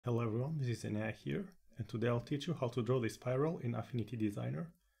Hello everyone, this is AI here, and today I'll teach you how to draw this spiral in Affinity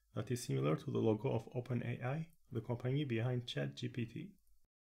Designer that is similar to the logo of OpenAI, the company behind ChatGPT.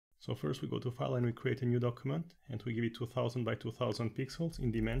 So first we go to File and we create a new document, and we give it 2000 by 2000 pixels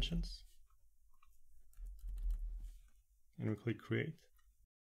in dimensions. And we click Create.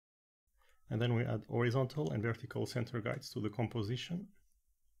 And then we add horizontal and vertical center guides to the composition.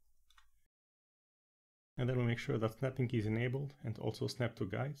 And then we make sure that snapping is enabled and also snap to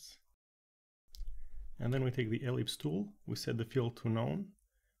guides. And then we take the ellipse tool, we set the fill to none,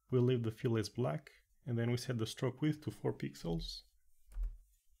 we leave the fill as black, and then we set the stroke width to 4 pixels.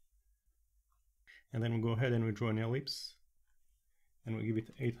 And then we go ahead and we draw an ellipse, and we give it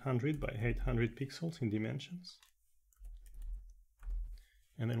 800 by 800 pixels in dimensions.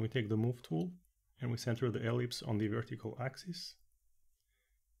 And then we take the move tool, and we center the ellipse on the vertical axis.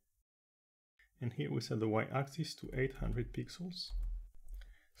 And here we set the y-axis to 800 pixels.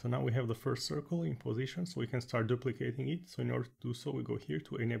 So now we have the first circle in position, so we can start duplicating it. So in order to do so, we go here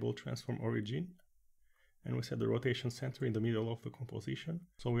to enable transform origin, and we set the rotation center in the middle of the composition.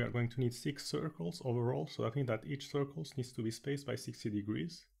 So we are going to need 6 circles overall, so that means that each circle needs to be spaced by 60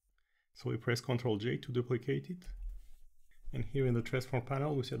 degrees. So we press Ctrl J to duplicate it. And here in the transform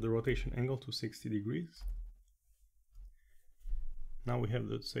panel, we set the rotation angle to 60 degrees. Now we have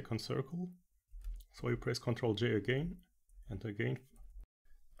the second circle. So we press Ctrl J again and again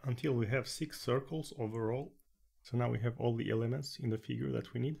until we have 6 circles overall. So now we have all the elements in the figure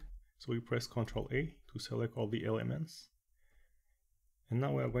that we need. So we press Ctrl A to select all the elements. And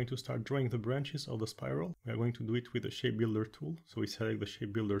now we are going to start drawing the branches of the spiral. We are going to do it with the Shape Builder tool. So we select the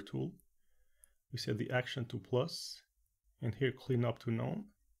Shape Builder tool. We set the action to plus, and here clean up to none.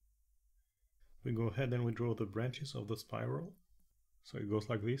 We go ahead and we draw the branches of the spiral. So it goes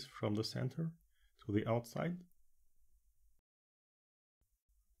like this from the center to the outside.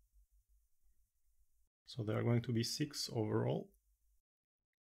 So there are going to be 6 overall.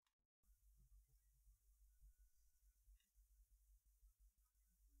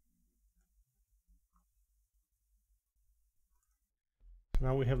 So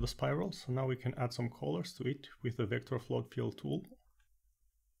now we have the spiral, so now we can add some colors to it with the vector float fill tool.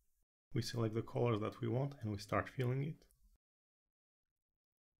 We select the colors that we want and we start filling it.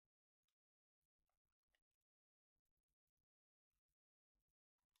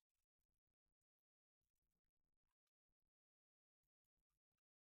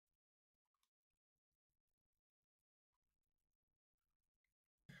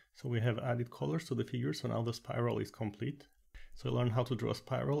 So we have added colors to the figure, so now the spiral is complete. So learn how to draw a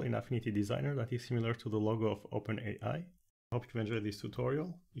spiral in Affinity Designer that is similar to the logo of OpenAI. I hope you enjoyed this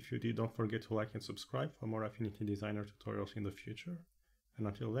tutorial. If you did, don't forget to like and subscribe for more Affinity Designer tutorials in the future. And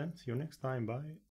until then, see you next time, bye!